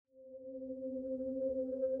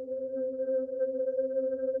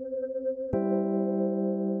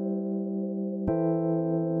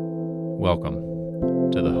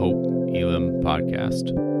Welcome to the Hope Elam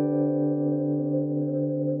podcast.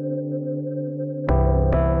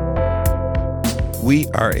 We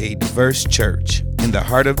are a diverse church in the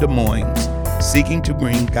heart of Des Moines, seeking to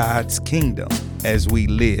bring God's kingdom as we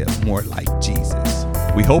live more like Jesus.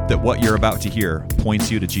 We hope that what you're about to hear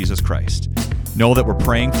points you to Jesus Christ. Know that we're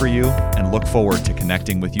praying for you and look forward to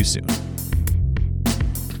connecting with you soon.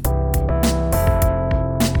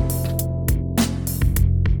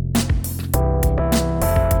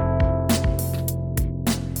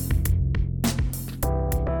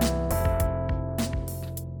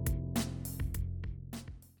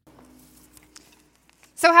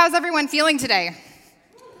 So how's everyone feeling today?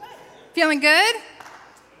 Feeling good?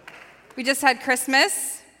 We just had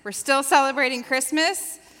Christmas. We're still celebrating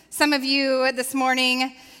Christmas. Some of you this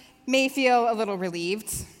morning may feel a little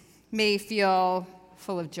relieved, may feel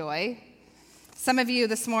full of joy. Some of you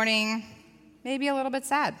this morning may be a little bit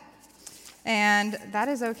sad, and that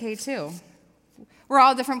is okay too. We're in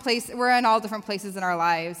all different places in our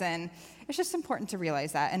lives, and it's just important to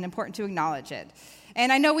realize that and important to acknowledge it.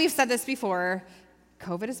 And I know we've said this before,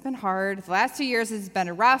 COVID has been hard. The last 2 years has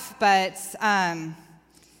been rough, but thank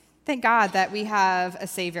God that we have a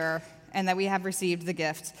Savior and that we have received the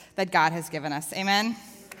gift that God has given us. Amen?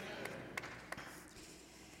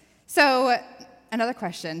 So, another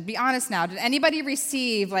question. Be honest now. Did anybody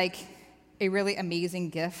receive a really amazing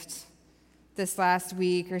gift this last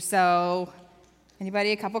week or so?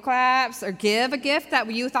 Anybody? A couple claps? Or give a gift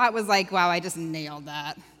that you thought was wow, I just nailed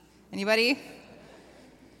that. Anybody?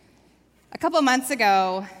 A couple of months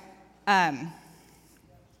ago, I'll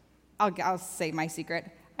say my secret.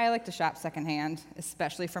 I like to shop secondhand,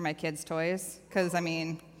 especially for my kids' toys, because, as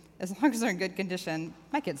long as they're in good condition,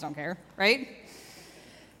 my kids don't care, right?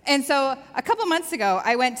 And so a couple months ago,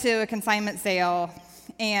 I went to a consignment sale,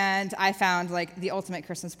 and I found, the ultimate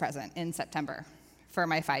Christmas present in September for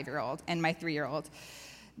my 5-year-old and my 3-year-old.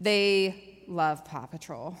 They love Paw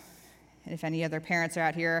Patrol. And if any other parents are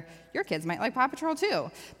out here, your kids might like Paw Patrol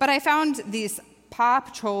too. But I found these Paw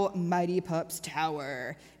Patrol Mighty Pups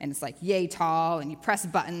Tower, and it's yay tall, and you press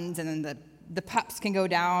buttons, and then the pups can go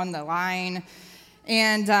down the line.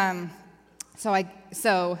 And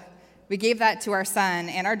so we gave that to our son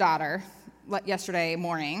and our daughter yesterday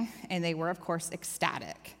morning, and they were, of course,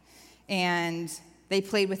 ecstatic. And they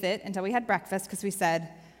played with it until we had breakfast, because we said,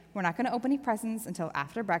 we're not going to open any presents until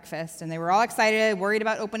after breakfast. And they were all excited, worried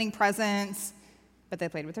about opening presents, but they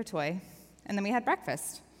played with their toy. And then we had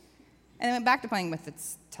breakfast. And they went back to playing with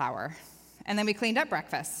its tower. And then we cleaned up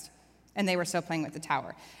breakfast, and they were still playing with the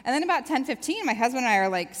tower. And then about 10:15, my husband and I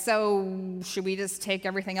are so should we just take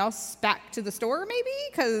everything else back to the store maybe?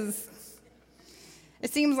 Because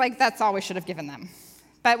it seems like that's all we should have given them.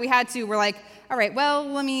 But we had to. We're all right,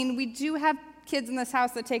 well, we do have kids in this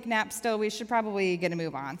house that take naps still. We should probably get a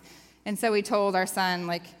move on. And so we told our son,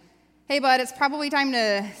 hey, bud, it's probably time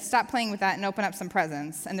to stop playing with that and open up some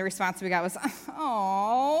presents. And the response we got was,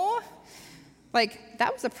 oh,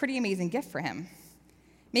 that was a pretty amazing gift for him.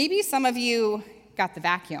 Maybe some of you got the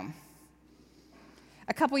vacuum.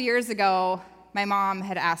 A couple years ago, my mom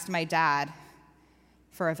had asked my dad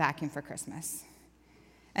for a vacuum for Christmas.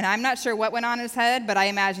 And I'm not sure what went on in his head, but I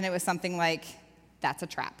imagine it was something that's a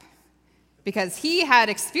trap. Because he had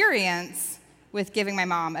experience with giving my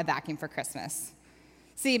mom a vacuum for Christmas.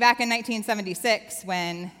 See, back in 1976,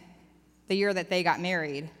 when the year that they got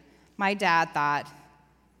married, my dad thought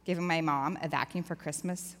giving my mom a vacuum for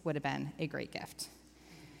Christmas would have been a great gift.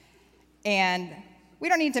 And we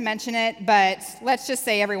don't need to mention it, but let's just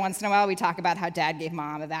say every once in a while we talk about how dad gave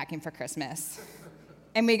mom a vacuum for Christmas.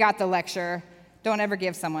 And we got the lecture, don't ever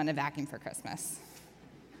give someone a vacuum for Christmas.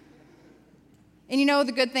 And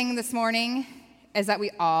the good thing this morning is that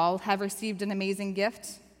we all have received an amazing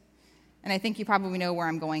gift. And I think you probably know where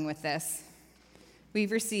I'm going with this.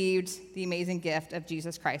 We've received the amazing gift of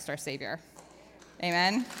Jesus Christ, our Savior.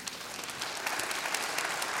 Amen?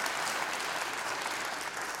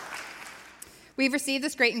 We've received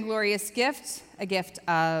this great and glorious gift, a gift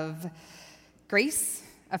of grace,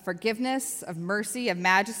 of forgiveness, of mercy, of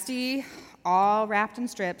majesty, all wrapped in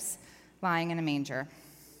strips, lying in a manger.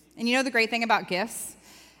 And the great thing about gifts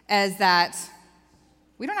is that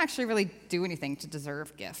we don't actually really do anything to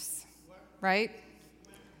deserve gifts, right?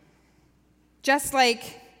 Just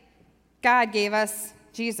like God gave us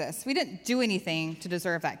Jesus. We didn't do anything to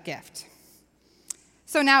deserve that gift.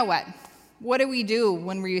 So now what? What do we do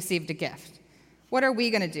when we received a gift? What are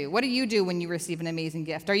we going to do? What do you do when you receive an amazing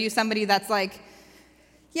gift? Are you somebody that's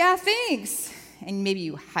yeah, thanks, and maybe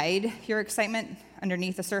you hide your excitement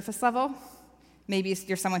underneath the surface level? Maybe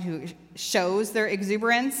you're someone who shows their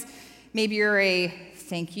exuberance. Maybe you're a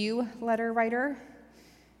thank you letter writer.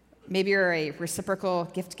 Maybe you're a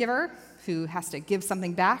reciprocal gift giver who has to give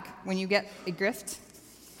something back when you get a gift.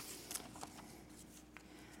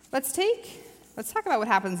 Let's talk about what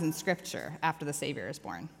happens in Scripture after the Savior is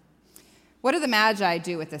born. What do the Magi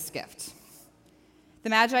do with this gift? The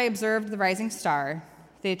Magi observed the rising star.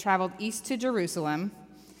 They traveled east to Jerusalem,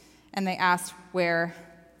 and they asked where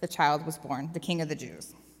the child was born, the King of the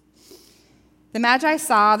Jews. The Magi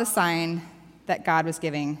saw the sign that God was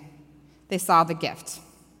giving. They saw the gift.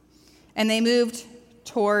 And they moved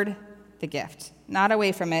toward the gift, not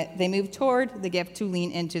away from it. They moved toward the gift to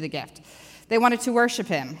lean into the gift. They wanted to worship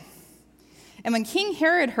him. And when King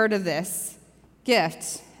Herod heard of this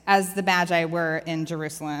gift, as the Magi were in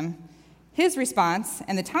Jerusalem, his response,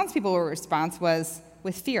 and the townspeople's response, was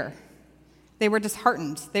with fear. They were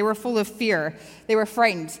disheartened. They were full of fear. They were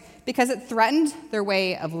frightened because it threatened their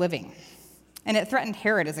way of living. And it threatened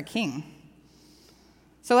Herod as a king.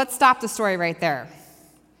 So let's stop the story right there.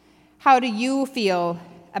 How do you feel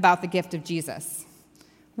about the gift of Jesus?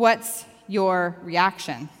 What's your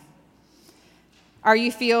reaction? Are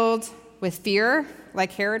you filled with fear,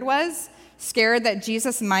 like Herod was? Scared that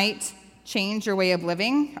Jesus might change your way of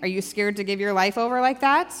living? Are you scared to give your life over like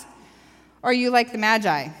that? Or are you like the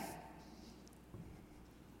Magi?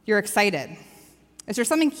 You're excited. Is there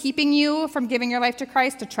something keeping you from giving your life to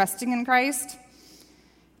Christ, to trusting in Christ?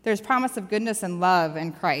 There's promise of goodness and love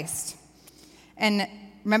in Christ. And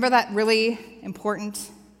remember that really important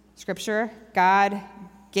scripture? God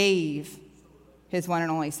gave his one and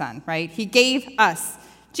only Son, right? He gave us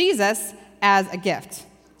Jesus as a gift.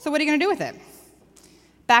 So what are you going to do with it?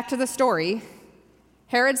 Back to the story.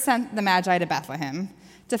 Herod sent the Magi to Bethlehem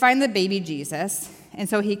to find the baby Jesus, and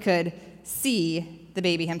so he could see the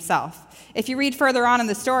baby himself. If you read further on in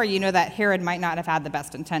the story, you know that Herod might not have had the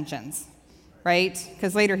best intentions, right?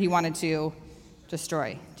 Because later he wanted to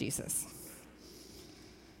destroy Jesus.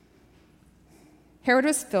 Herod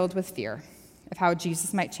was filled with fear of how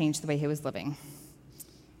Jesus might change the way he was living.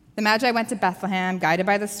 The Magi went to Bethlehem, guided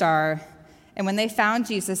by the star, and when they found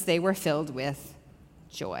Jesus, they were filled with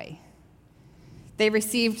joy. They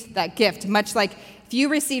received that gift, much like if you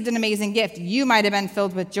received an amazing gift, you might have been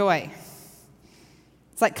filled with joy.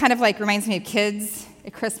 It's kind of reminds me of kids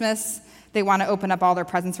at Christmas. They want to open up all their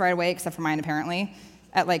presents right away, except for mine, apparently,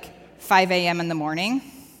 at 5 a.m. in the morning.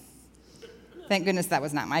 Thank goodness that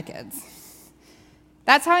was not my kids.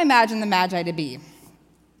 That's how I imagine the Magi to be.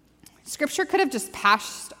 Scripture could have just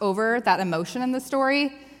passed over that emotion in the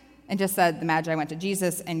story and just said the Magi went to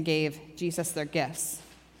Jesus and gave Jesus their gifts.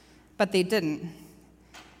 But they didn't.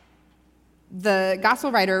 The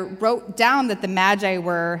gospel writer wrote down that the Magi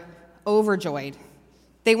were overjoyed.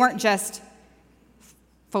 They weren't just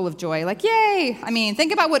full of joy, yay! I mean,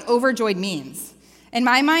 think about what overjoyed means. In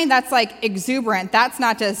my mind, that's exuberant. That's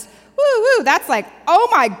not just woo-woo. That's oh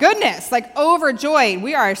my goodness, overjoyed.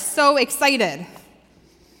 We are so excited.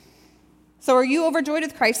 So are you overjoyed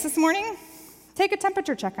with Christ this morning? Take a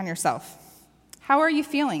temperature check on yourself. How are you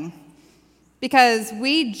feeling? Because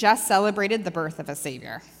we just celebrated the birth of a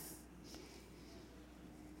Savior.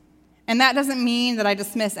 And that doesn't mean that I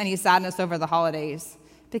dismiss any sadness over the holidays,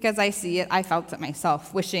 because I see it, I felt it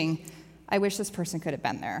myself, I wish this person could have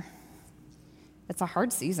been there. It's a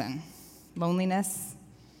hard season. Loneliness,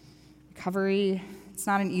 recovery, it's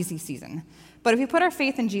not an easy season. But if we put our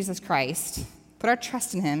faith in Jesus Christ, put our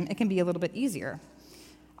trust in him, it can be a little bit easier.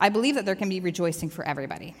 I believe that there can be rejoicing for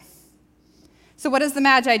everybody. So what does the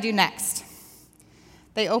Magi do next?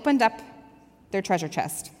 They opened up their treasure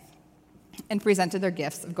chest and presented their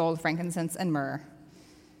gifts of gold, frankincense, and myrrh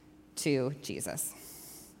to Jesus.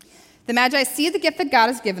 The Magi see the gift that God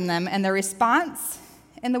has given them, and their response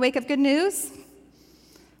in the wake of good news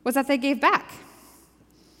was that they gave back.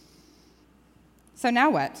 So now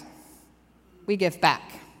what? We give back.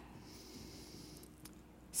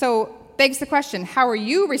 So begs the question, how are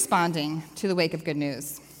you responding to the wake of good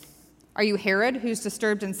news? Are you Herod, who's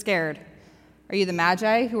disturbed and scared? Are you the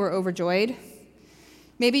Magi, who are overjoyed?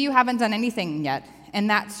 Maybe you haven't done anything yet, and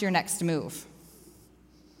that's your next move.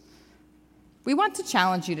 We want to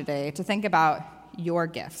challenge you today to think about your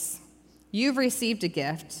gifts. You've received a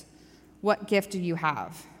gift. What gift do you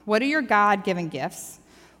have? What are your God-given gifts?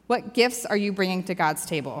 What gifts are you bringing to God's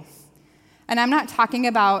table? And I'm not talking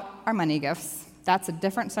about our money gifts. That's a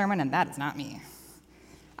different sermon, and that is not me.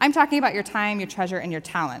 I'm talking about your time, your treasure, and your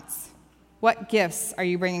talents. What gifts are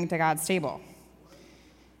you bringing to God's table?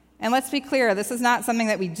 And let's be clear, this is not something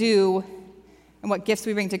that we do, and what gifts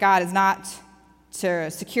we bring to God is not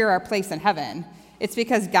to secure our place in heaven. It's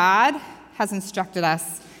because God has instructed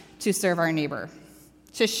us to serve our neighbor,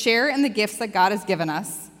 to share in the gifts that God has given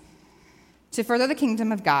us, to further the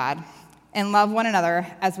kingdom of God and love one another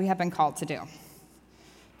as we have been called to do.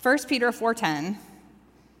 1 Peter 4:10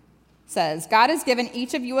 says, God has given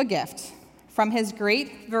each of you a gift from his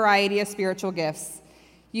great variety of spiritual gifts.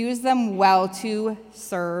 Use them well to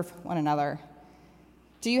serve one another.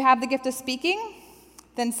 Do you have the gift of speaking?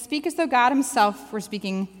 Then speak as though God himself were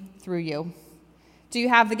speaking through you. Do you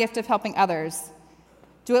have the gift of helping others?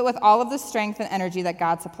 Do it with all of the strength and energy that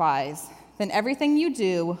God supplies. Then everything you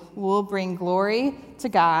do will bring glory to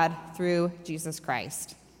God through Jesus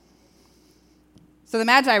Christ. So the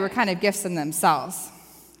Magi were kind of gifts in themselves.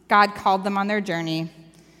 God called them on their journey,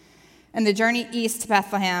 and the journey east to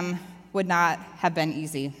Bethlehem would not have been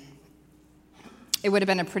easy. It would have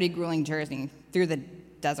been a pretty grueling journey through the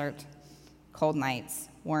desert, cold nights,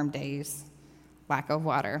 warm days, lack of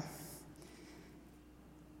water.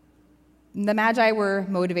 The Magi were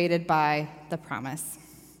motivated by the promise.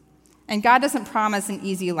 And God doesn't promise an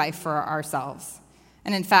easy life for ourselves.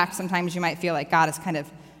 And in fact, sometimes you might feel like God has kind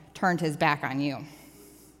of turned his back on you.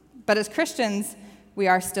 But as Christians, we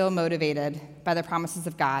are still motivated by the promises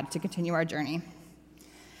of God to continue our journey.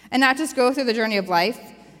 And not just go through the journey of life,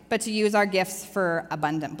 but to use our gifts for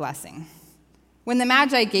abundant blessing. When the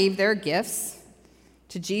Magi gave their gifts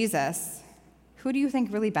to Jesus, who do you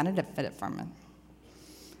think really benefited from it?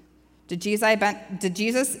 Did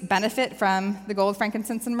Jesus benefit from the gold,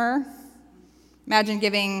 frankincense, and myrrh? Imagine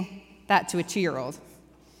giving that to a 2-year-old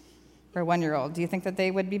or a 1-year-old. Do you think that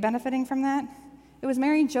they would be benefiting from that? It was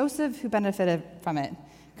Mary and Joseph who benefited from it.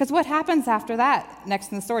 Because what happens after that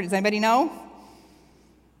next in the story? Does anybody know?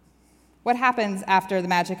 What happens after the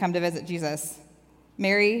Magi come to visit Jesus?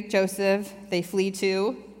 Mary, Joseph, they flee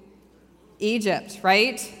to Egypt,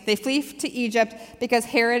 right? They flee to Egypt because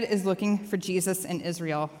Herod is looking for Jesus in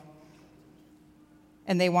Israel.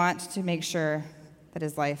 And they want to make sure that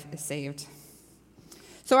his life is saved.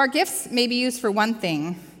 So our gifts may be used for one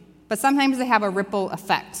thing, but sometimes they have a ripple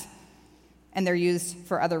effect, and they're used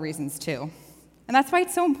for other reasons too. And that's why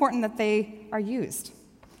it's so important that they are used.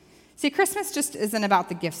 See, Christmas just isn't about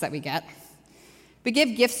the gifts that we get. We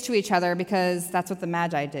give gifts to each other because that's what the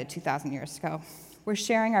Magi did 2,000 years ago. We're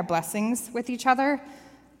sharing our blessings with each other,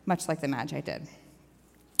 much like the Magi did.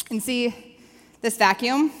 And see, this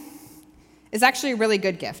vacuum is actually a really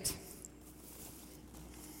good gift.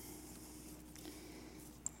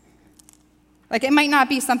 Like, it might not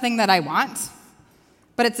be something that I want,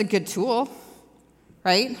 but it's a good tool,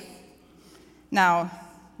 right? Now,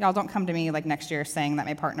 y'all don't come to me like next year saying that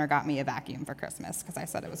my partner got me a vacuum for Christmas because I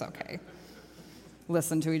said it was okay.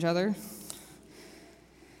 Listen to each other.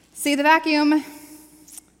 See, the vacuum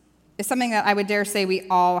is something that I would dare say we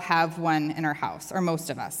all have one in our house, or most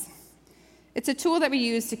of us. It's a tool that we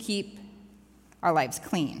use to keep our lives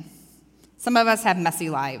clean. Some of us have messy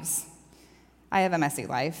lives. I have a messy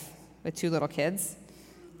life with 2 little kids.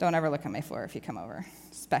 Don't ever look at my floor if you come over,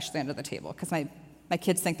 especially under the table, because my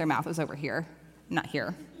kids think their mouth is over here, not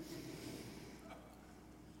here.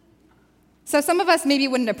 So some of us maybe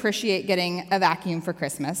wouldn't appreciate getting a vacuum for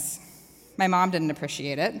Christmas. My mom didn't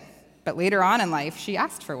appreciate it, but later on in life, she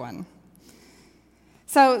asked for one.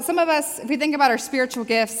 So some of us, if we think about our spiritual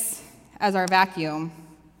gifts as our vacuum,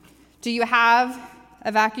 do you have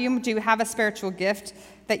a vacuum? Do you have a spiritual gift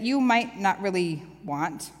that you might not really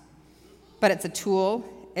want, but it's a tool?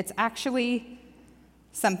 It's actually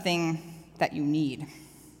something that you need.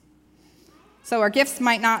 So our gifts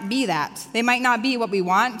might not be that. They might not be what we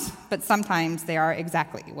want, but sometimes they are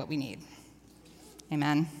exactly what we need.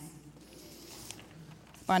 Amen.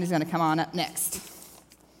 Bonnie's going to come on up next.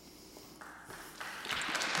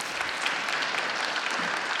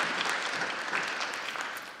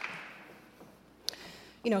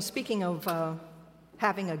 You know, speaking of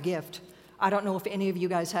having a gift, I don't know if any of you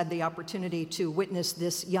guys had the opportunity to witness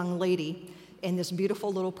this young lady in this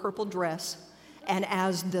beautiful little purple dress. And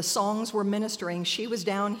as the songs were ministering, she was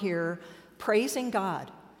down here praising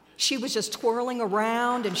God. She was just twirling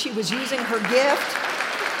around and she was using her gift.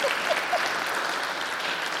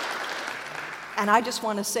 And I just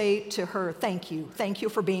want to say to her, thank you. Thank you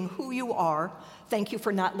for being who you are. Thank you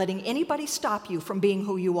for not letting anybody stop you from being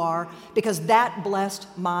who you are, because that blessed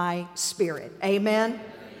my spirit. Amen?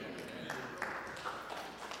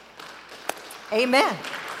 Amen.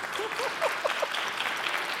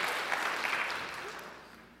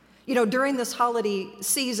 You know, during this holiday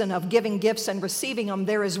season of giving gifts and receiving them,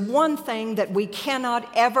 there is one thing that we cannot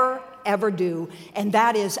ever do, and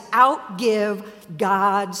that is outgive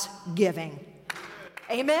God's giving.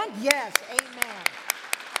 Amen? Yes, amen.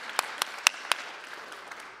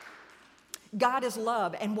 God is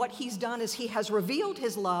love, and what he's done is he has revealed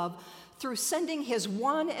his love through sending his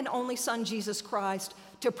one and only Son, Jesus Christ,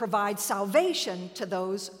 to provide salvation to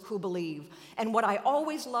those who believe. And what I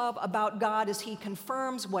always love about God is He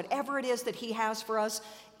confirms whatever it is that He has for us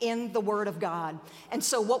in the Word of God. And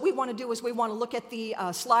so what we want to do is we want to look at the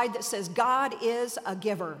slide that says, God is a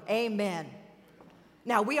giver. Amen.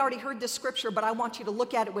 Now, we already heard this scripture, but I want you to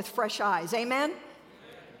look at it with fresh eyes. Amen?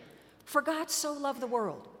 For God so loved the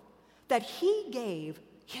world that He gave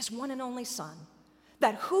His one and only Son,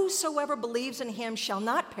 that whosoever believes in Him shall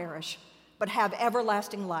not perish, but have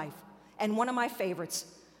everlasting life. And one of my favorites,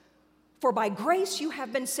 for by grace you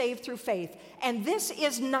have been saved through faith, and this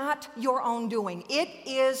is not your own doing. It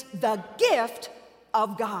is the gift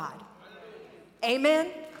of God. Amen?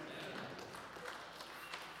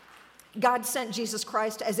 God sent Jesus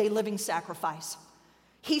Christ as a living sacrifice.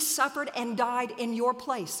 He suffered and died in your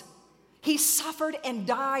place. He suffered and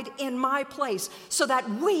died in my place so that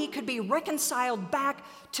we could be reconciled back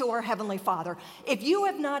to our Heavenly Father. If you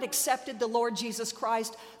have not accepted the Lord Jesus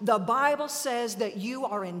Christ, the Bible says that you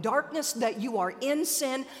are in darkness, that you are in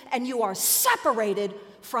sin, and you are separated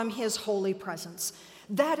from His holy presence.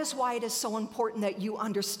 That is why it is so important that you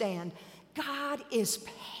understand God is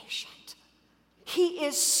patient. He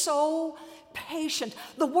is so patient.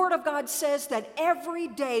 The Word of God says that every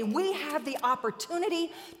day we have the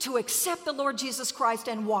opportunity to accept the Lord Jesus Christ.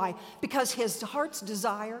 And why? Because His heart's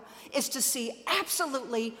desire is to see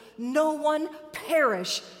absolutely no one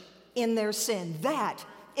perish in their sin. That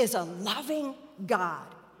is a loving God.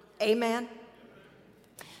 Amen?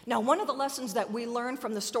 Now, one of the lessons that we learn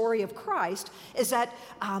from the story of Christ is that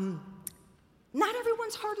not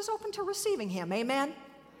everyone's heart is open to receiving Him. Amen?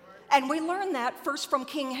 And we learn that first from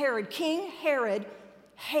King Herod. King Herod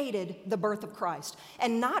hated the birth of Christ.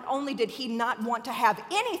 And not only did he not want to have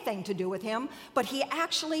anything to do with Him, but he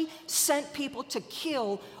actually sent people to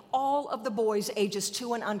kill all of the boys ages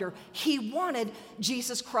 2 and under. He wanted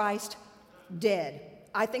Jesus Christ dead.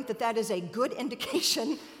 I think that that is a good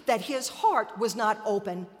indication that his heart was not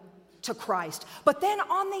open to Christ. But then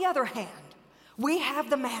on the other hand, we have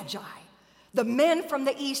the Magi, the men from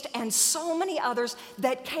the east, and so many others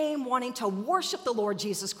that came wanting to worship the Lord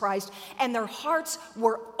Jesus Christ, and their hearts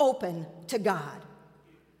were open to God.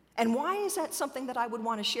 And why is that something that I would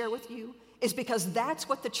want to share with you? Is because that's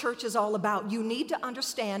what the church is all about. You need to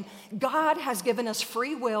understand God has given us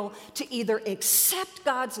free will to either accept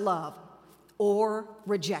God's love or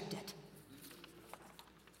reject it.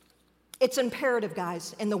 It's imperative,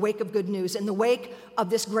 guys, in the wake of good news, in the wake of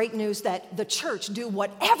this great news, that the church do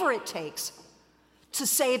whatever it takes to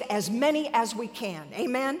save as many as we can.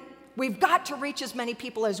 Amen? We've got to reach as many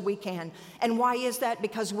people as we can. And why is that?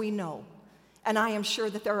 Because we know, and I am sure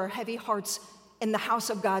that there are heavy hearts in the house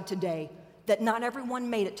of God today, that not everyone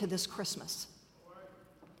made it to this Christmas.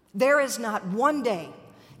 There is not one day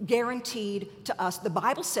guaranteed to us. The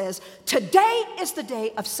Bible says, today is the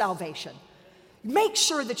day of salvation. Make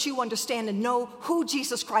sure that you understand and know who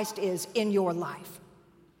Jesus Christ is in your life.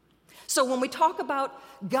 So when we talk about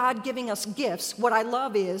God giving us gifts, what I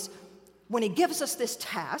love is when He gives us this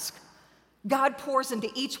task, God pours into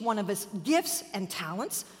each one of us gifts and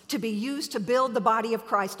talents to be used to build the body of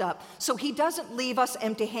Christ up. So He doesn't leave us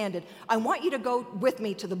empty-handed. I want you to go with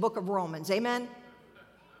me to the book of Romans. Amen?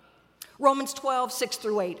 Romans 12, 6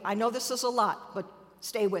 through 8. I know this is a lot, but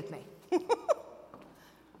stay with me.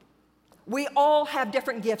 We all have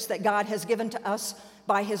different gifts that God has given to us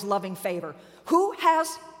by His loving favor. Who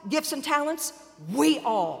has gifts and talents? We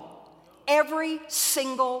all. Every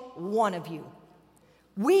single one of you.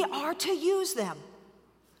 We are to use them.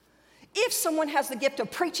 If someone has the gift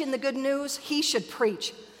of preaching the good news, he should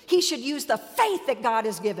preach. He should use the faith that God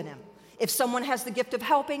has given him. If someone has the gift of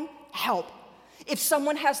helping, help. If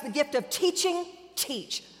someone has the gift of teaching,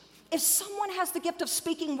 teach. If someone has the gift of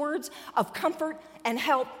speaking words of comfort and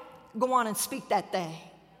help, go on and speak that thing.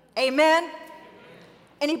 Amen?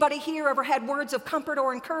 Anybody here ever had words of comfort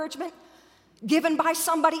or encouragement given by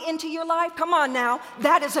somebody into your life? Come on now.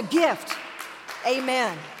 That is a gift.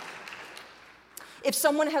 Amen. If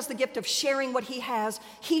someone has the gift of sharing what he has,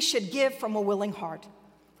 he should give from a willing heart.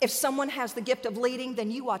 If someone has the gift of leading, then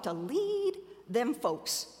you ought to lead them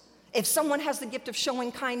folks. If someone has the gift of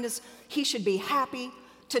showing kindness, he should be happy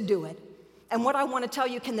to do it. And what I want to tell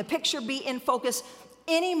you, can the picture be in focus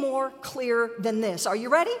any more clear than this? Are you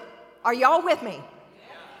ready? Are y'all with me?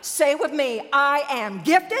 Yeah. Say with me, I am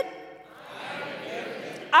gifted.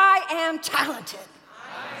 I am talented.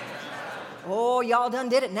 Oh, y'all done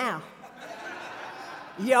did it now.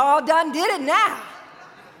 Y'all done did it now.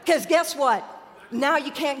 Because guess what? Now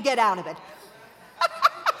you can't get out of it.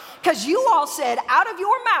 Because you all said out of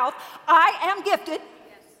your mouth, I am gifted.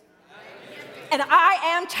 And I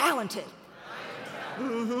am talented.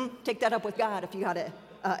 Take that up with God if you got to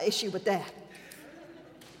issue with that.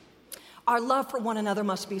 Our love for one another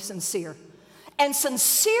must be sincere. And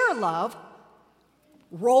sincere love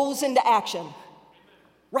rolls into action,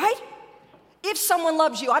 right? If someone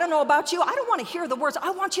loves you, I don't know about you, I don't want to hear the words.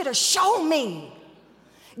 I want you to show me.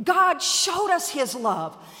 God showed us his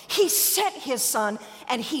love. He sent his son,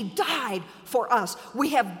 and he died for us. We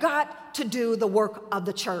have got to do the work of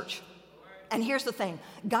the church. And here's the thing.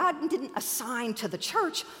 God didn't assign to the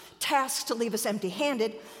church tasks to leave us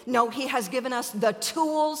empty-handed. No, he has given us the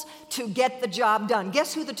tools to get the job done.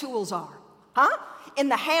 Guess who the tools are? Huh? In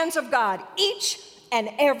the hands of God, each and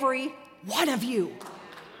every one of you.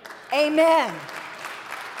 Amen.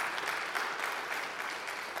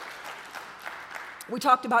 We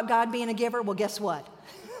talked about God being a giver. Well, guess what?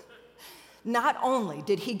 Not only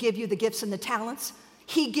did he give you the gifts and the talents,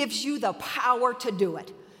 he gives you the power to do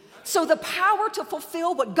it. So the power to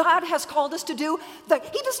fulfill what God has called us to do, he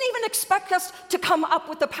doesn't even expect us to come up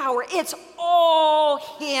with the power. It's all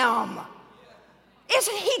him.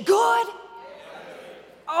 Isn't he good?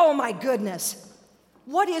 Oh my goodness.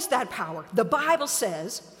 What is that power? The Bible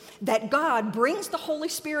says that God brings the Holy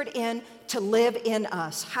Spirit in to live in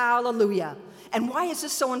us. Hallelujah. And why is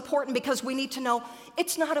this so important? Because we need to know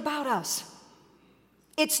it's not about us.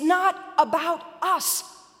 It's not about us.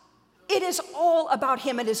 It is all about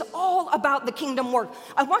him. It is all about the kingdom work.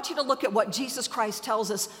 I want you to look at what Jesus Christ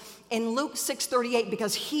tells us in Luke 6:38,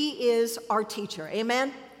 because he is our teacher.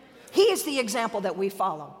 Amen? He is the example that we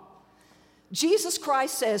follow. Jesus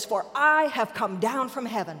Christ says, "For I have come down from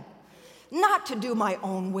heaven, not to do my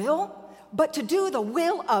own will, but to do the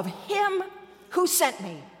will of him who sent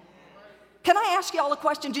me." Can I ask y'all a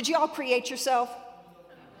question? Did y'all create yourself?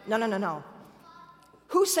 No.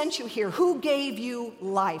 Who sent you here? Who gave you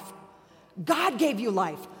life? God gave you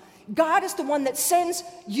life. God is the one that sends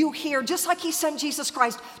you here, just like he sent Jesus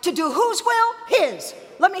Christ to do whose will? His.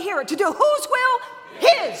 Let me hear it. To do whose will?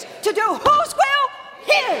 His. To do whose will?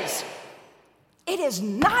 His. It is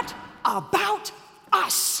not about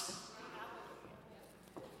us.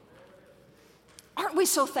 Aren't we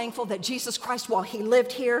so thankful that Jesus Christ, while he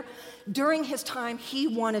lived here, during his time, he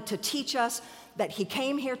wanted to teach us that he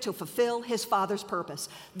came here to fulfill his Father's purpose.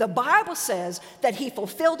 The Bible says that he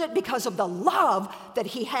fulfilled it because of the love that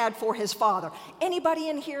he had for his Father. Anybody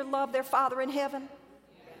in here love their Father in heaven?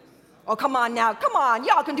 Oh, come on now. Come on.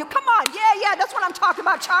 Y'all can do. Come on. Yeah. That's what I'm talking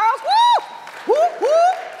about, Charles. Woo! Woo,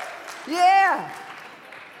 woo. Yeah.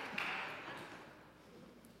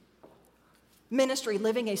 Ministry,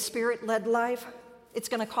 living a spirit-led life, it's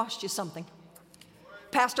going to cost you something.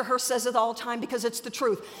 Pastor Hurst says it all the time because it's the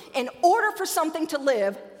truth. In order for something to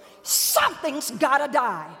live, something's got to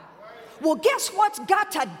die. Well, guess what's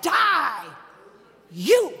got to die?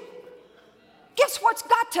 You. Guess what's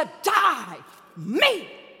got to die? Me.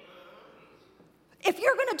 If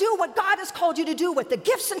you're going to do what God has called you to do with the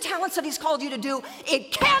gifts and talents that he's called you to do,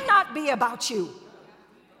 it cannot be about you.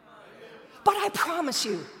 But I promise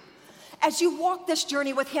you, as you walk this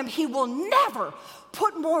journey with him, he will never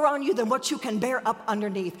put more on you than what you can bear up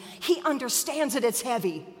underneath. He understands that it's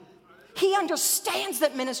heavy. He understands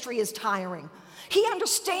that ministry is tiring. He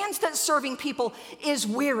understands that serving people is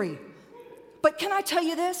weary. But can I tell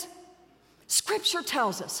you this? Scripture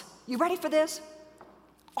tells us, you ready for this?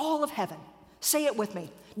 All of heaven. Say it with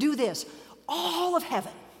me. Do this. All of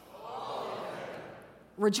heaven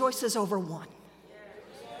rejoices over one.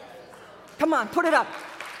 Come on, put it up.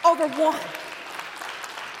 Over one.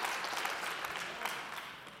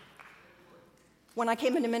 When I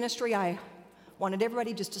came into ministry, I wanted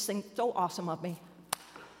everybody just to think so awesome of me.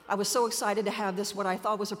 I was so excited to have this, what I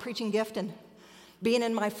thought was a preaching gift, and being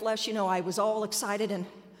in my flesh, I was all excited. And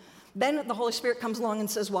then the Holy Spirit comes along and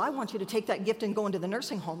says, "Well, I want you to take that gift and go into the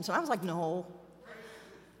nursing homes." And I was like, no,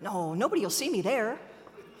 nobody will see me there.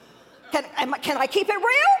 Can I keep it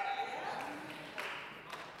real?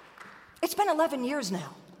 It's been 11 years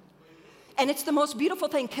now. And it's the most beautiful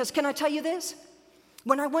thing, because can I tell you this?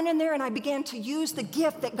 When I went in there and I began to use the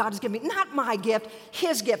gift that God has given me, not my gift,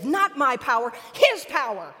 his gift, not my power, his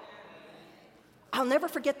power. I'll never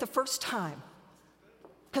forget the first time,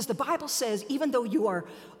 because the Bible says, even though you are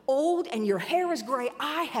old and your hair is gray,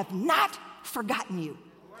 I have not forgotten you.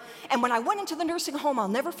 And when I went into the nursing home, I'll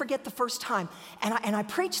never forget the first time. And I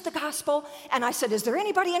preached the gospel, and I said, "Is there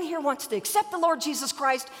anybody in here who wants to accept the Lord Jesus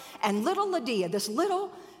Christ?" And little Lydia, this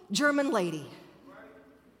little German lady,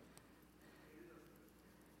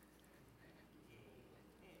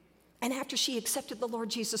 and after she accepted the Lord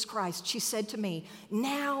Jesus Christ, she said to me,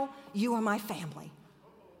 "Now you are my family."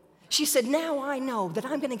 She said, "Now I know that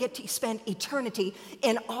I'm going to get to spend eternity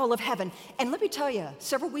in all of heaven." And let me tell you,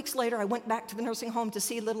 several weeks later, I went back to the nursing home to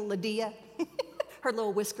see little Lydia. her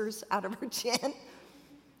little whiskers out of her chin.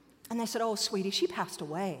 And they said, oh, sweetie, she passed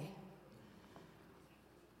away.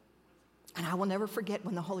 And I will never forget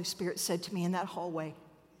when the Holy Spirit said to me in that hallway,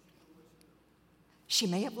 she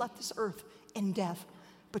may have left this earth in death,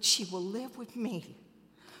 but she will live with me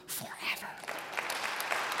forever.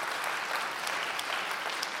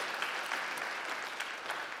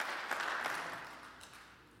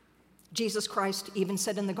 Jesus Christ even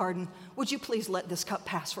said in the garden, would you please let this cup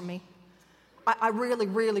pass from me? I really,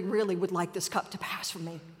 really, really would like this cup to pass from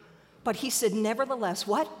me. But he said, nevertheless,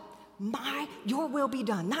 what? Your will be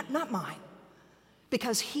done, not mine.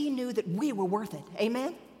 Because he knew that we were worth it.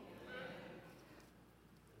 Amen?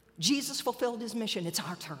 Jesus fulfilled his mission. It's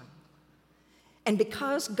our turn. And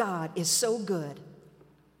because God is so good,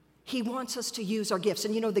 he wants us to use our gifts.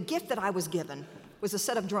 And you know, the gift that I was given was a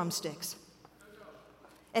set of drumsticks.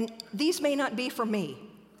 And these may not be for me,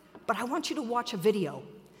 but I want you to watch a video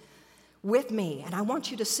with me. And I want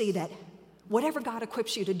you to see that whatever God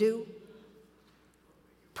equips you to do,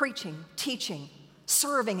 preaching, teaching,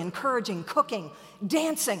 serving, encouraging, cooking,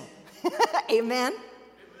 dancing, amen?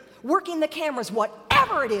 Working the cameras,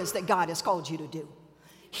 whatever it is that God has called you to do,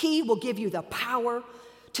 he will give you the power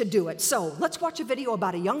to do it. So let's watch a video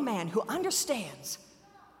about a young man who understands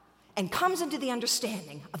and comes into the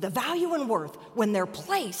understanding of the value and worth when they're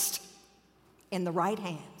placed in the right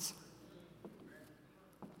hands.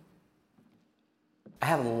 I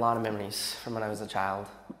have a lot of memories from when I was a child.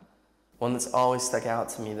 One that's always stuck out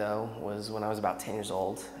to me, though, was when I was about 10 years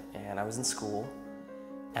old, and I was in school,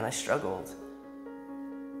 and I struggled.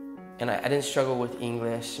 And I didn't struggle with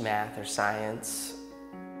English, math, or science.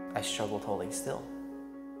 I struggled holding still.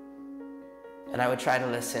 And I would try to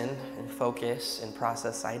listen and focus and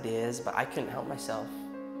process ideas, but I couldn't help myself.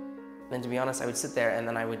 And to be honest, I would sit there and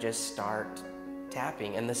then I would just start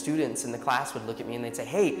tapping. And the students in the class would look at me and they'd say,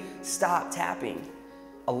 hey, stop tapping.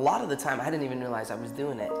 A lot of the time, I didn't even realize I was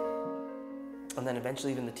doing it. And then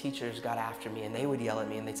eventually even the teachers got after me and they would yell at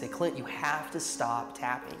me and they'd say, Clint, you have to stop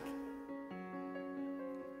tapping.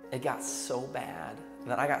 It got so bad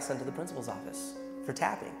that I got sent to the principal's office for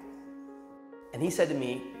tapping. And he said to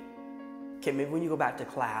me, okay, maybe when you go back to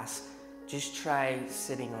class, just try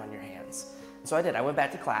sitting on your hands. And so I did. I went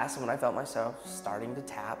back to class, and when I felt myself starting to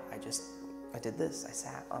tap, I did this. I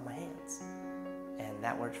sat on my hands. And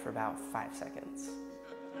that worked for about 5 seconds.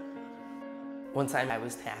 One time I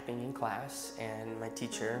was tapping in class, and my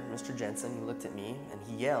teacher, Mr. Jensen, he looked at me, and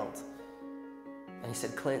he yelled. And he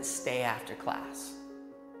said, Clint, stay after class.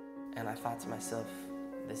 And I thought to myself,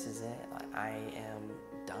 this is it. I am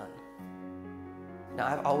done. Now,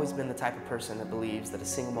 I've always been the type of person that believes that a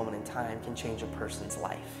single moment in time can change a person's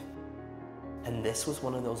life. And this was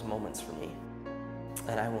one of those moments for me,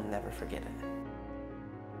 and I will never forget it.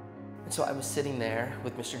 And so I was sitting there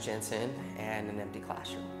with Mr. Jensen and an empty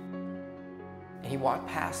classroom. And he walked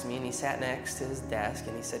past me and he sat next to his desk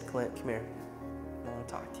and he said, Clint, come here, I want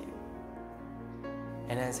to talk to you.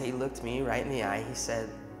 And as he looked me right in the eye, he said,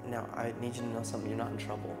 now, I need you to know something, you're not in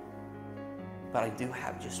trouble. But I do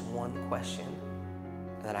have just one question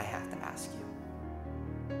that I have to ask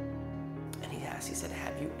you. And he asked, he said,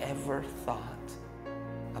 have you ever thought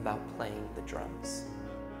about playing the drums?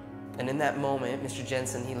 And in that moment, Mr.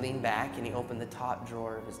 Jensen, he leaned back and he opened the top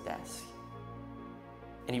drawer of his desk.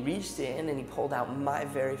 And he reached in and he pulled out my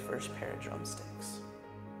very first pair of drumsticks.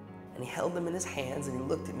 And he held them in his hands and he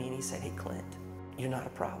looked at me and he said, hey, Clint, you're not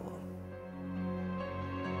a problem.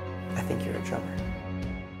 I think you're a drummer.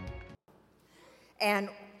 And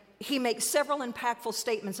he makes several impactful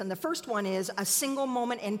statements, and the first one is, a single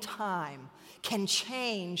moment in time can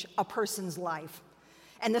change a person's life.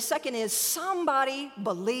 And the second is, somebody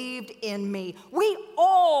believed in me. We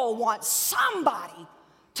all want somebody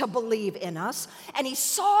to believe in us, and he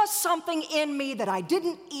saw something in me that I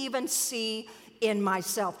didn't even see in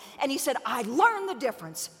myself. And he said, I learned the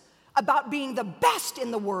difference about being the best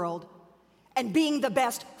in the world and being the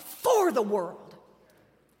best for the world.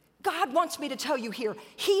 God wants me to tell you here,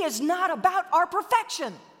 he is not about our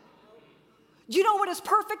perfection. You know what is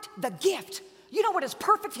perfect? The gift. You know what is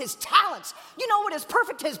perfect? His talents. You know what is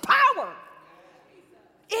perfect? His power.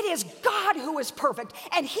 It is God who is perfect.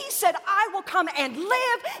 And he said, I will come and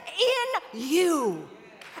live in you.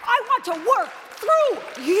 I want to work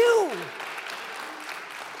through you.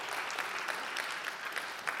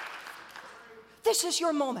 This is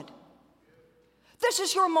your moment. This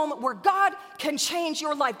is your moment where God can change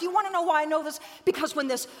your life. Do you want to know why I know this? Because when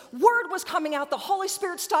this word was coming out, the Holy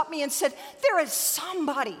Spirit stopped me and said, there is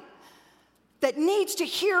somebody that needs to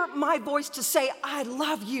hear my voice to say, I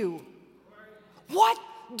love you. What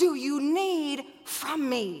do you need from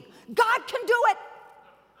me? God can do it.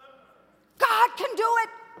 God God can do it.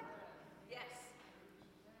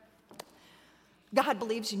 God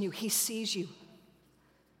believes in you. He sees you.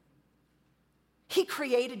 He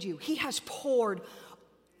created you. He has poured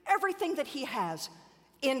everything that He has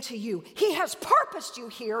into you. He has purposed you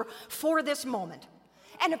here for this moment.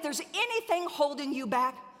 And if there's anything holding you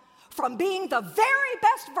back from being the very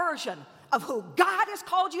best version of who God has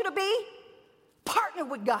called you to be, partner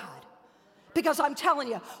with God. Because I'm telling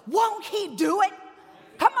you, won't He do it?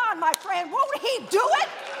 Come on, my friend, won't He do it?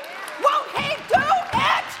 Won't He do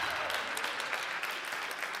it?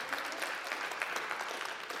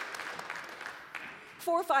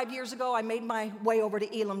 Four or 5 years ago, I made my way over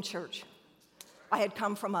to Elam Church. I had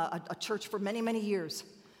come from a church for many, many years.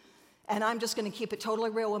 And I'm just going to keep it totally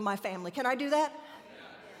real with my family. Can I do that?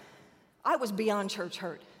 I was beyond church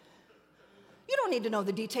hurt. You don't need to know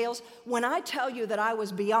the details. When I tell you that I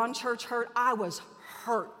was beyond church hurt, I was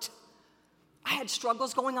hurt. I had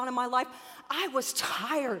struggles going on in my life. I was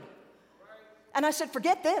tired. And I said,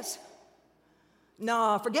 forget this.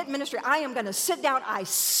 No, forget ministry. I am going to sit down. I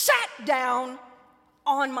sat down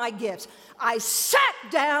on my gifts. I sat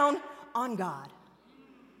down on God.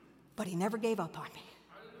 But He never gave up on me.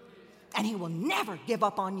 And He will never give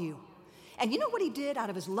up on you. And you know what He did out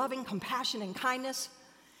of His loving compassion and kindness?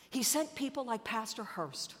 He sent people like Pastor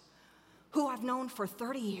Hurst, who I've known for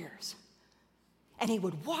 30 years. And he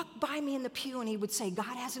would walk by me in the pew and he would say, God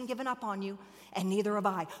hasn't given up on you, and neither have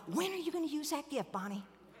I. When are you going to use that gift, Bonnie?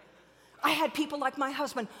 I had people like my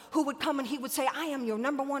husband who would come and he would say, I am your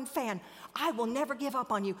 #1 fan. I will never give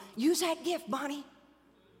up on you. Use that gift, Bonnie.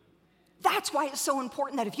 That's why it's so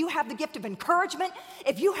important that if you have the gift of encouragement,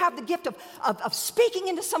 if you have the gift of speaking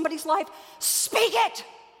into somebody's life, speak it.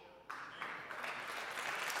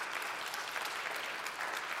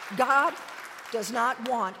 God does not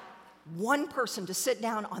want one person to sit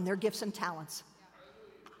down on their gifts and talents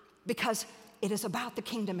because it is about the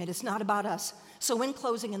kingdom. It is not about us. So in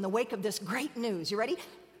closing, in the wake of this great news, you ready?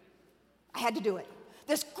 I had to do it.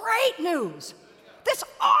 This great news, this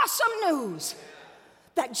awesome news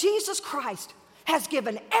that Jesus Christ has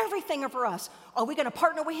given everything for us. Are we going to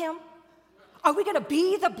partner with Him? Are we going to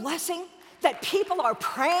be the blessing that people are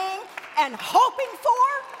praying and hoping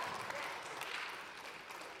for?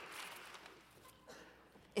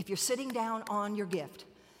 If you're sitting down on your gift,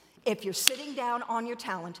 if you're sitting down on your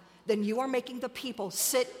talent, then you are making the people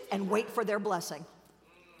sit and wait for their blessing.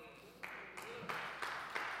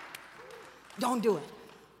 Don't do it.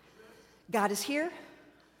 God is here.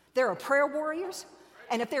 There are prayer warriors.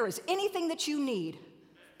 And if there is anything that you need,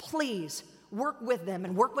 please work with them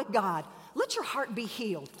and work with God. Let your heart be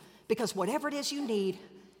healed, because whatever it is you need,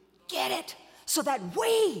 get it so that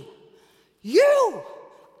we, you,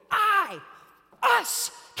 I,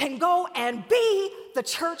 us can go and be the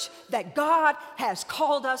church that God has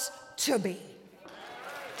called us to be.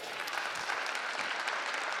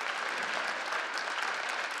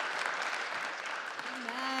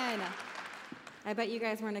 Amen. I bet you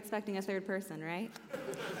guys weren't expecting a third person, right?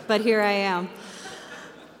 But here I am.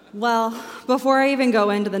 Well, before I even go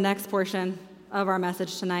into the next portion of our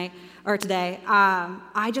message tonight, or today,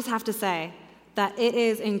 I just have to say that it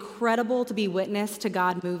is incredible to be witness to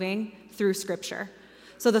God moving through Scripture.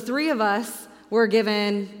 So the three of us were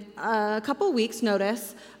given a couple weeks'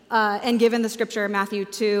 notice and given the Scripture, Matthew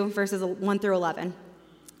 2, verses 1 through 11.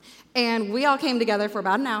 And we all came together for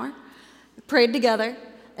about an hour, prayed together,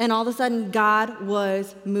 and all of a sudden God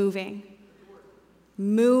was moving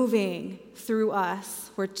through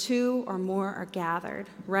us where two or more are gathered,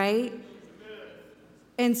 right?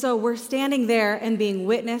 And so we're standing there and being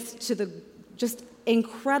witness to the just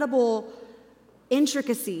incredible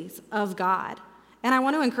intricacies of God. And I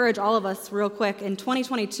want to encourage all of us real quick. In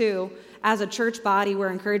 2022, as a church body,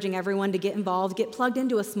 we're encouraging everyone to get involved, get plugged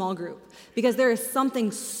into a small group, because there is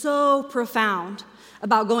something so profound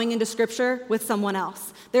about going into Scripture with someone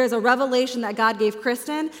else. There's a revelation that God gave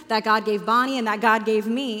Kristen, that God gave Bonnie, and that God gave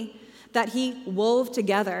me, that He wove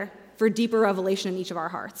together for deeper revelation in each of our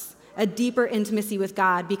hearts, a deeper intimacy with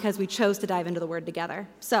God because we chose to dive into the Word together.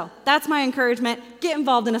 So that's my encouragement. Get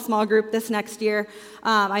involved in a small group this next year.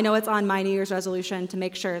 I know it's on my New Year's resolution to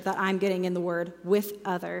make sure that I'm getting in the Word with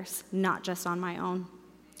others, not just on my own.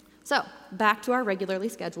 So back to our regularly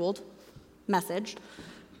scheduled message.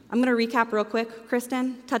 I'm going to recap real quick.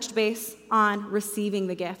 Kristen touched base on receiving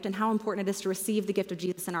the gift and how important it is to receive the gift of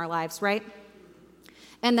Jesus in our lives, right?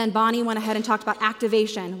 And then Bonnie went ahead and talked about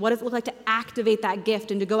activation. What does it look like to activate that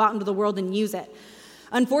gift and to go out into the world and use it?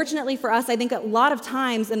 Unfortunately for us, I think a lot of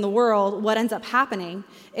times in the world, what ends up happening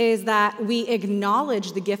is that we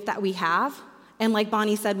acknowledge the gift that we have, and like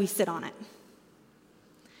Bonnie said, we sit on it.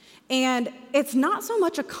 And it's not so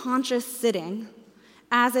much a conscious sitting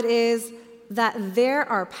as it is that there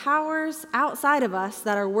are powers outside of us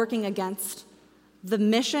that are working against the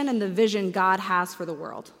mission and the vision God has for the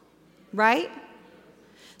world, right?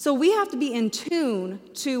 So we have to be in tune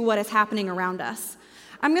to what is happening around us.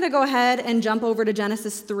 I'm going to go ahead and jump over to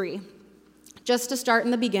Genesis 3. Just to start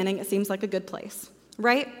in the beginning, it seems like a good place,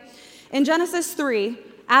 right? In Genesis 3,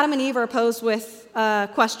 Adam and Eve are posed with a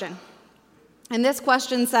question. And this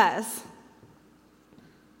question says,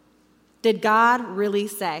 did God really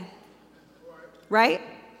say? Right?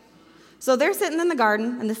 So they're sitting in the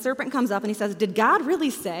garden, and the serpent comes up and he says, did God really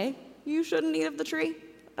say you shouldn't eat of the tree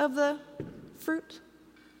of the fruit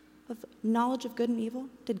of knowledge of good and evil?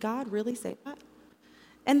 Did God really say that?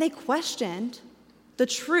 And they questioned the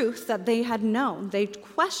truth that they had known. They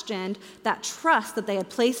questioned that trust that they had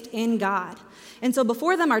placed in God. And so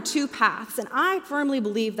before them are two paths, and I firmly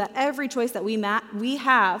believe that every choice that we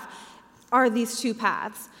have are these two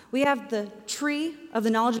paths. We have the tree of the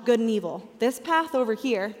knowledge of good and evil. This path over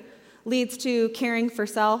here leads to caring for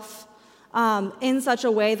self in such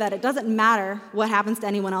a way that it doesn't matter what happens to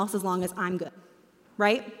anyone else as long as I'm good,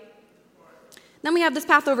 right? Then we have this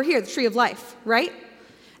path over here, the tree of life, right?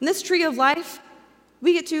 And this tree of life,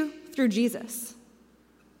 we get to through Jesus.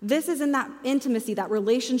 This is in that intimacy, that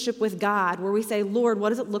relationship with God, where we say, Lord, what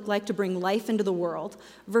does it look like to bring life into the world?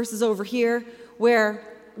 Versus over here, where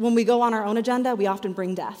when we go on our own agenda, we often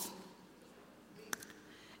bring death.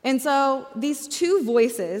 And so these two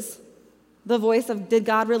voices, the voice of did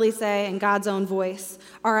God really say and God's own voice,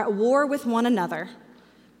 are at war with one another.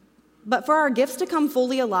 But for our gifts to come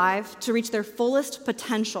fully alive, to reach their fullest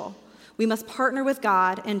potential, we must partner with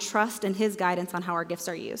God and trust in his guidance on how our gifts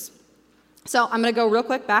are used. So I'm going to go real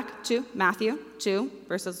quick back to Matthew 2,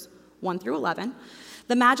 verses 1 through 11.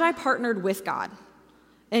 The Magi partnered with God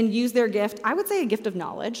and used their gift, I would say a gift of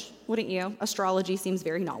knowledge, wouldn't you? Astrology seems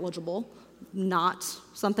very knowledgeable, not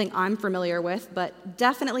something I'm familiar with, but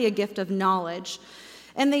definitely a gift of knowledge.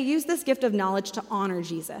 And they used this gift of knowledge to honor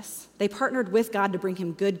Jesus. They partnered with God to bring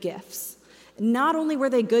him good gifts. Not only were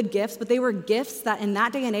they good gifts, but they were gifts that in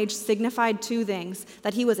that day and age signified two things,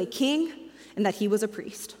 that he was a king and that he was a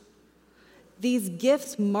priest. These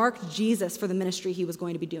gifts marked Jesus for the ministry he was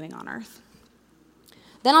going to be doing on earth.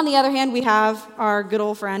 Then on the other hand, we have our good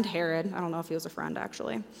old friend Herod. I don't know if he was a friend,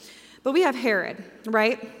 actually. But we have Herod,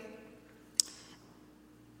 right?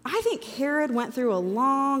 I think Herod went through a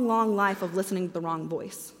long, long life of listening to the wrong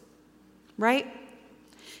voice, right?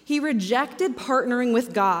 He rejected partnering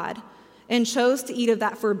with God and chose to eat of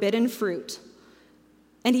that forbidden fruit.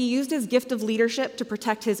 And he used his gift of leadership to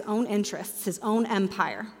protect his own interests, his own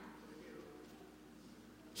empire.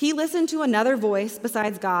 He listened to another voice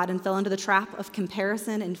besides God and fell into the trap of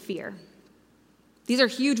comparison and fear. These are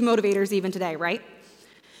huge motivators even today, right?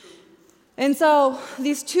 And so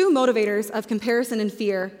these two motivators of comparison and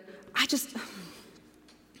fear, it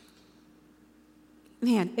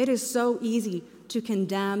is so easy to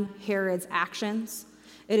condemn Herod's actions.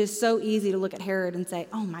 It is so easy to look at Herod and say,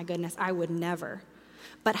 oh my goodness, I would never.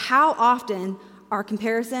 But how often are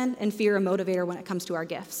comparison and fear a motivator when it comes to our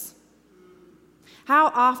gifts?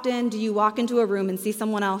 How often do you walk into a room and see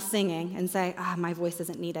someone else singing and say, my voice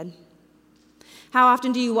isn't needed? How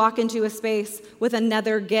often do you walk into a space with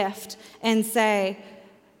another gift and say,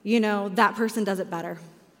 that person does it better.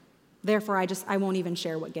 Therefore, I won't even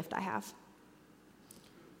share what gift I have.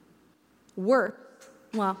 Worse,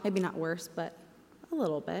 well, maybe not worse, but a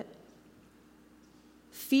little bit.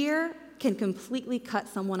 Fear can completely cut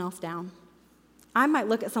someone else down. I might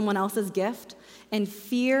look at someone else's gift, and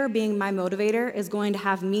fear being my motivator is going to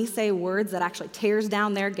have me say words that actually tears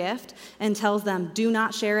down their gift and tells them, do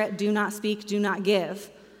not share it, do not speak, do not give,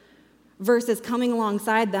 versus coming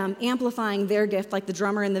alongside them, amplifying their gift like the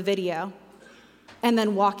drummer in the video, and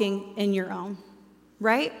then walking in your own,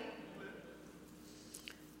 right?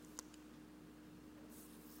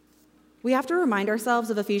 We have to remind ourselves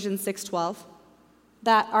of Ephesians 6:12,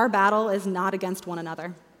 that our battle is not against one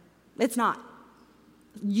another. It's not.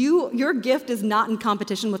 Your gift is not in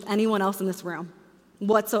competition with anyone else in this room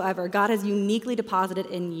whatsoever. God has uniquely deposited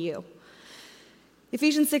in you.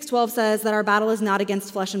 Ephesians 6:12 says that our battle is not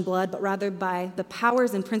against flesh and blood, but rather by the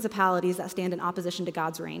powers and principalities that stand in opposition to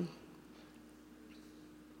God's reign.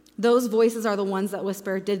 Those voices are the ones that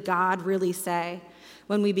whisper, did God really say,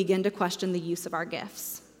 when we begin to question the use of our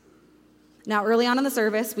gifts. Now, early on in the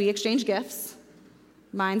service, we exchanged gifts.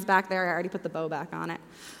 Mine's back there. I already put the bow back on it.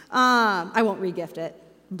 I won't re-gift it,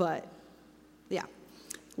 but yeah.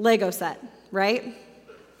 Lego set, right?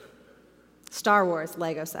 Star Wars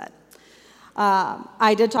Lego set.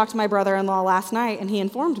 I did talk to my brother-in-law last night, and he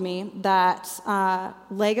informed me that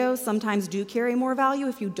Legos sometimes do carry more value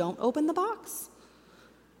if you don't open the box.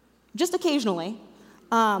 Just occasionally.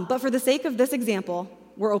 But for the sake of this example,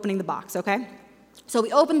 we're opening the box, okay? So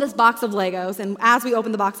we open this box of Legos, and as we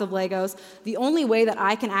open the box of Legos, the only way that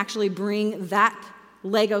I can actually bring that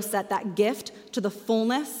Lego set, that gift, to the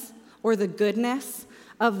fullness or the goodness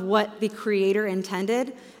of what the Creator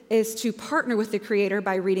intended is to partner with the Creator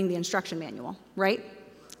by reading the instruction manual, right?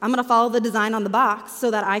 I'm going to follow the design on the box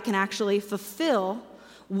so that I can actually fulfill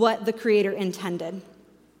what the Creator intended.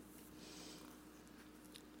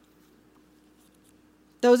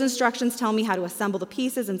 Those instructions tell me how to assemble the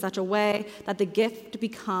pieces in such a way that the gift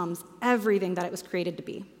becomes everything that it was created to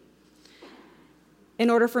be. In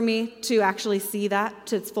order for me to actually see that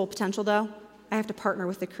to its full potential, though, I have to partner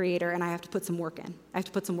with the Creator, and I have to put some work in. I have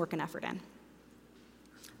to put some work and effort in.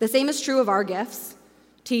 The same is true of our gifts,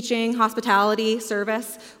 teaching, hospitality,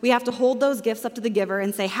 service. We have to hold those gifts up to the giver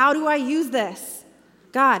and say, how do I use this?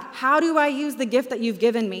 God, how do I use the gift that you've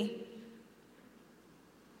given me?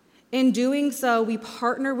 In doing so, we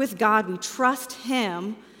partner with God, we trust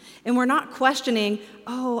Him, and we're not questioning,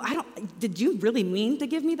 did you really mean to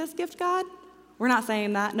give me this gift, God? We're not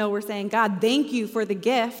saying that. No, we're saying, God, thank you for the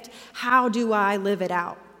gift. How do I live it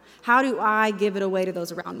out? How do I give it away to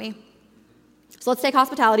those around me? So let's take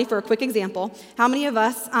hospitality for a quick example. How many of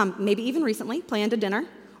us, maybe even recently, planned a dinner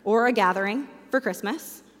or a gathering for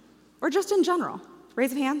Christmas, or just in general?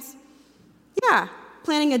 Raise of hands. Yeah,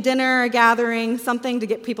 planning a dinner, a gathering, something to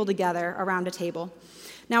get people together around a table.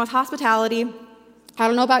 Now with hospitality, I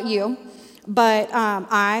don't know about you, but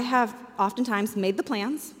I have oftentimes made the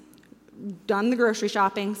plans, done the grocery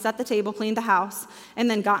shopping, set the table, cleaned the house, and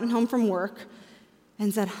then gotten home from work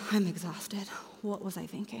and said, I'm exhausted. What was I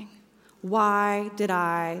thinking? Why did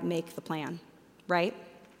I make the plan, right?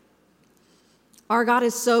 Our God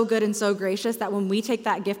is so good and so gracious that when we take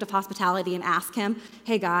that gift of hospitality and ask Him,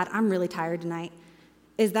 hey God, I'm really tired tonight.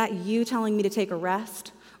 Is that you telling me to take a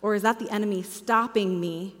rest? Or is that the enemy stopping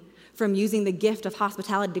me from using the gift of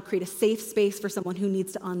hospitality to create a safe space for someone who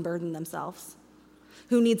needs to unburden themselves?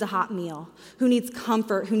 Who needs a hot meal? Who needs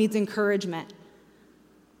comfort? Who needs encouragement?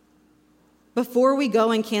 Before we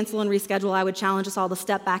go and cancel and reschedule, I would challenge us all to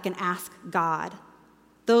step back and ask God.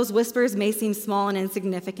 Those whispers may seem small and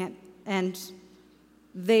insignificant, and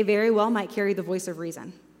they very well might carry the voice of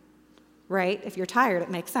reason, right? If you're tired, it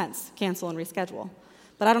makes sense. Cancel and reschedule.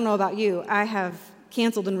 But I don't know about you. I have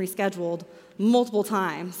canceled and rescheduled multiple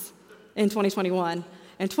times in 2021,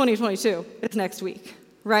 and 2022 is next week,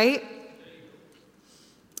 right?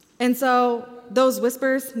 And so those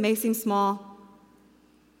whispers may seem small,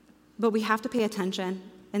 but we have to pay attention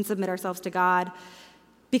and submit ourselves to God,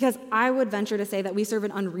 because I would venture to say that we serve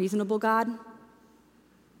an unreasonable God,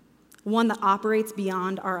 one that operates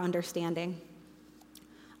beyond our understanding.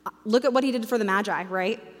 Look at what He did for the Magi,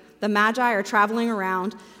 right? The Magi are traveling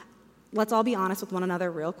around. Let's all be honest with one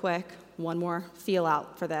another real quick. One more feel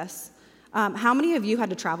out for this. How many of you had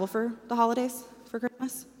to travel for the holidays for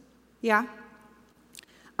Christmas? Yeah?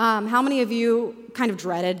 How many of you kind of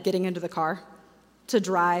dreaded getting into the car to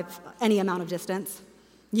drive any amount of distance?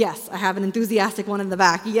 Yes, I have an enthusiastic one in the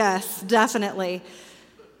back. Yes, definitely.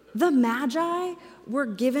 The Magi were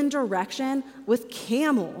given direction with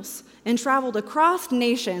camels and traveled across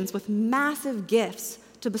nations with massive gifts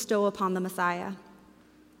to bestow upon the Messiah.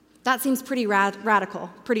 That seems pretty radical,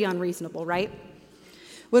 pretty unreasonable, right?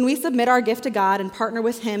 When we submit our gift to God and partner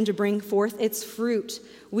with Him to bring forth its fruit,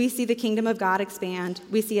 we see the kingdom of God expand.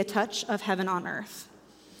 We see a touch of heaven on earth.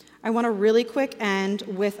 I want to really quick end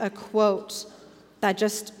with a quote that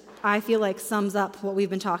just, I feel like, sums up what we've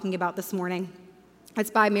been talking about this morning.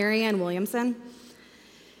 It's by Marianne Williamson.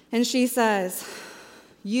 And she says,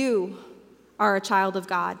 "You are a child of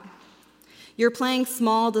God. Your playing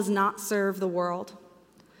small does not serve the world.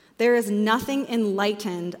 There is nothing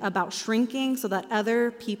enlightened about shrinking so that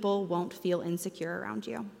other people won't feel insecure around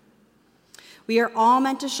you. We are all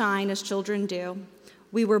meant to shine as children do.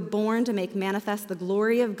 We were born to make manifest the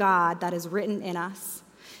glory of God that is written in us.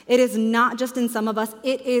 It is not just in some of us,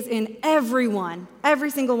 it is in everyone.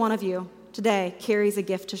 Every single one of you today carries a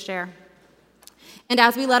gift to share. And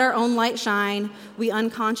as we let our own light shine, we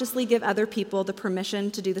unconsciously give other people the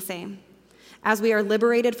permission to do the same. As we are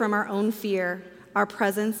liberated from our own fear, our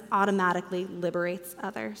presence automatically liberates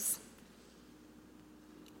others."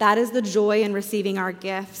 That is the joy in receiving our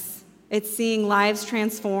gifts. It's seeing lives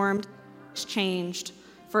transformed, changed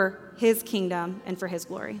for His kingdom and for His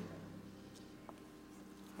glory.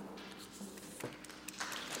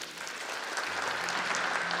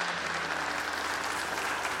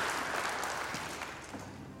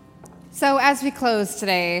 So as we close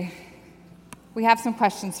today, we have some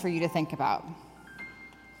questions for you to think about.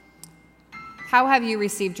 How have you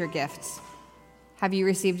received your gifts? Have you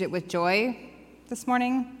received it with joy this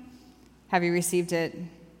morning? Have you received it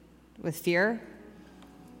with fear?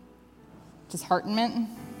 Disheartenment?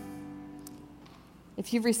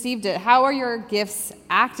 If you've received it, how are your gifts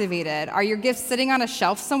activated? Are your gifts sitting on a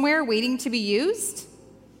shelf somewhere waiting to be used?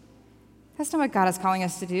 That's not what God is calling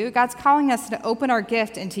us to do. God's calling us to open our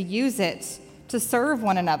gift and to use it to serve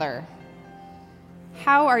one another.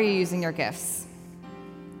 How are you using your gifts?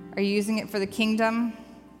 Are you using it for the kingdom,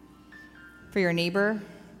 for your neighbor,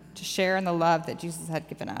 to share in the love that Jesus had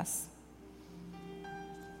given us?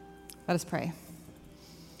 Let us pray.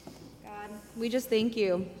 God, we just thank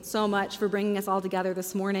you so much for bringing us all together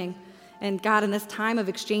this morning. And God, in this time of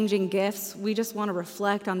exchanging gifts, we just want to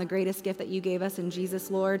reflect on the greatest gift that you gave us in Jesus,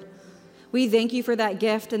 Lord. We thank you for that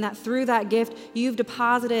gift, and that through that gift, you've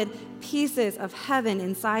deposited pieces of heaven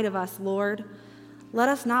inside of us, Lord. Let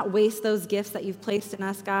us not waste those gifts that you've placed in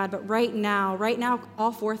us, God, but right now,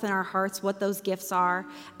 call forth in our hearts what those gifts are.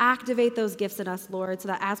 Activate those gifts in us, Lord, so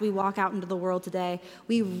that as we walk out into the world today,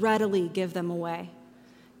 we readily give them away.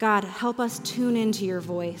 God, help us tune into your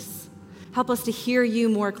voice. Help us to hear you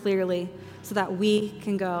more clearly so that we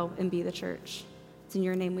can go and be the church. It's in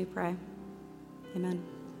your name we pray. Amen.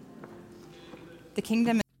 The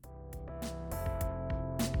kingdom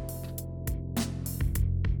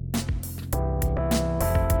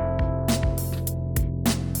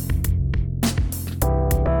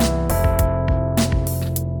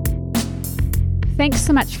Thanks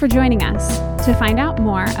so much for joining us. To find out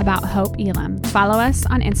more about Hope Elam, follow us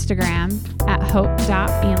on Instagram at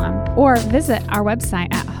hope.elam or visit our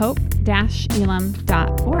website at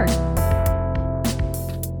hope-elam.org.